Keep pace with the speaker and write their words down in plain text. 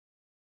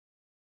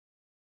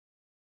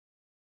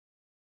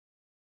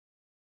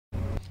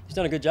he's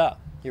done a good job.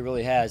 He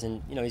really has,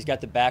 and he's got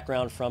the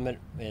background from it,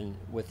 and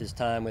with his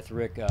time with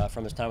Rick,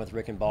 from his time with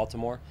Rick in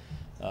Baltimore,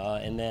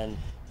 and then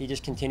he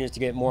just continues to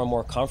get more and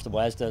more comfortable,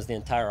 as does the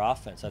entire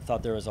offense. I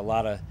thought there was a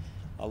lot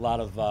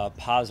of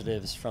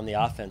positives from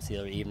the offense the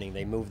other evening.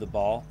 They moved the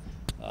ball,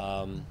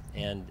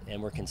 and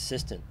were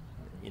consistent,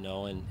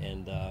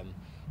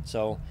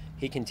 so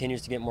he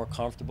continues to get more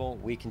comfortable.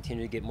 We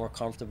continue to get more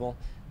comfortable,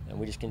 and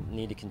we just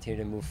need to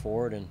continue to move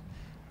forward and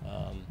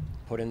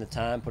put in the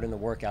time, put in the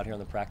work out here on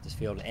the practice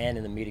field and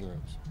in the meeting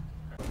rooms.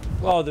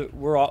 Well,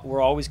 we're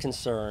always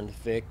concerned,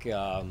 Vic.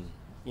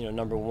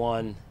 Number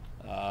one,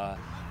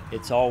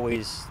 it's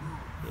always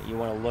you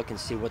want to look and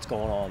see what's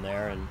going on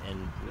there, and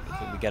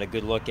we got a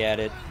good look at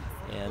it,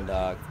 and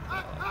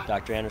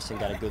Dr. Anderson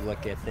got a good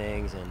look at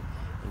things, and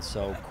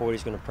so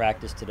Cody's going to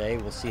practice today.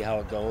 We'll see how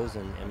it goes,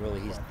 and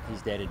really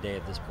he's day to day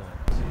at this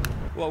point.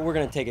 Well, we're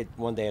going to take it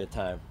one day at a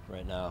time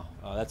right now.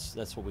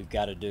 That's what we've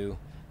got to do.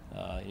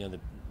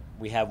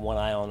 We have one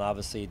eye on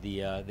obviously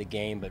the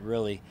game, but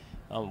really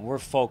we're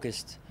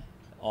focused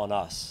on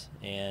us,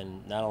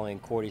 and not only in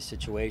Cody's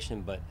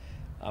situation, but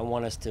I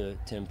want us to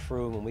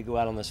improve. When we go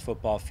out on this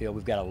football field,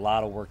 we've got a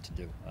lot of work to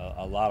do,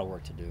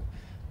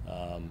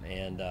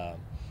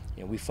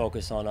 we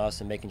focus on us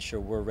and making sure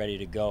we're ready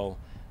to go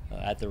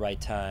at the right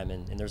time,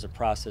 and there's a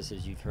process,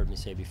 as you've heard me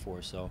say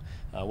before. So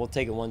we'll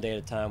take it one day at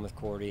a time with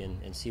Cody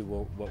and see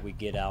what we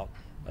get out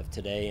of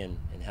today and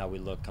how we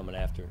look coming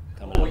out.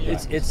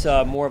 It's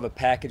more of a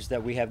package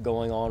that we have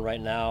going on right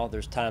now.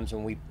 There's times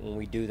when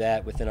we do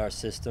that within our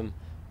system.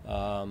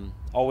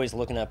 Always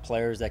looking at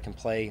players that can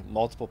play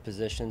multiple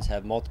positions,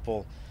 have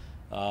multiple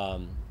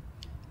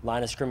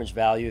line of scrimmage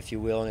value, if you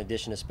will, in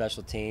addition to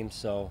special teams.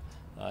 So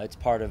it's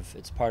part of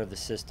the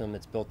system.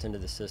 It's built into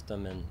the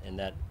system, and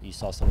that you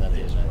saw some of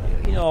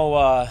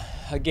that.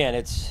 Again,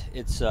 it's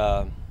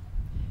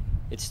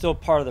still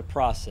part of the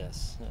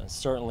process.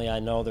 Certainly, I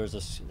know there's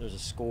a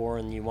score,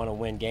 and you want to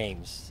win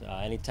games.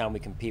 Anytime we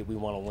compete, we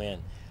want to win.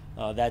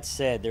 That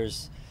said,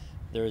 there's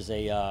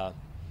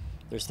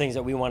things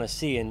that we want to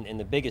see, and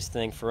the biggest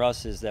thing for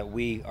us is that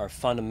we are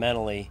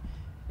fundamentally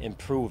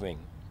improving,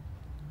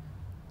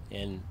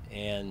 and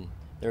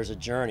there's a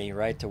journey,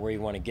 right, to where you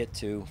want to get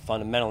to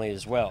fundamentally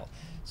as well.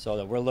 So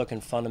that we're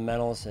looking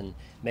fundamentals and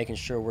making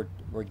sure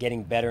we're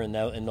getting better in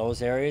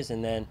those areas,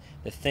 and then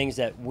the things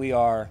that we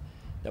are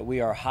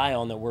high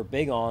on, that we're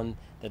big on,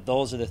 that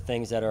those are the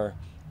things that are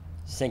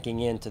sinking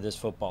into this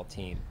football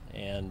team,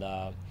 and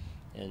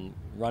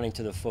running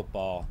to the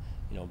football,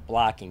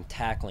 blocking,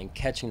 tackling,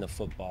 catching the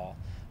football,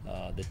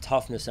 the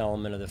toughness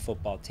element of the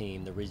football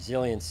team, the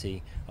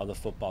resiliency of the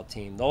football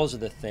team. Those are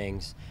the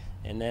things,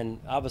 and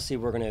then obviously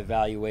we're going to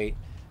evaluate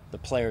the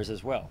players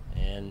as well,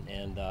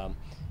 and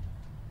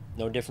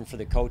no different for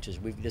the coaches.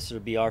 This will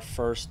be our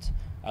first,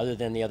 other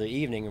than the other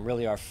evening, and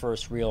really our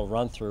first real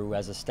run through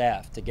as a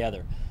staff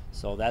together.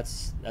 So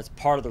that's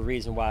part of the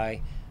reason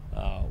why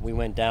we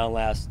went down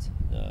last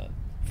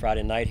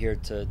Friday night here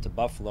to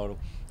Buffalo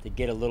to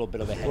get a little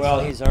bit of a head start. Well,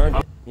 he's earned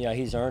it. Yeah,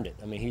 he's earned it.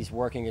 I mean, he's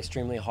working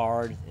extremely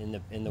hard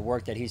in the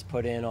work that he's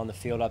put in on the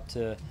field up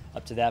to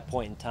that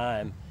point in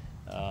time.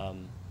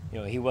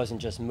 He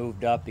wasn't just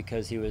moved up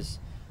because he was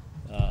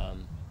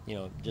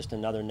just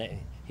another name.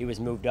 He was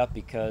moved up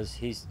because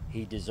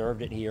he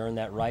deserved it. He earned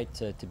that right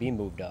to be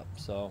moved up.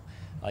 So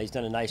he's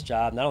done a nice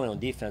job, not only on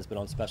defense but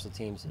on special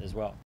teams as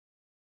well.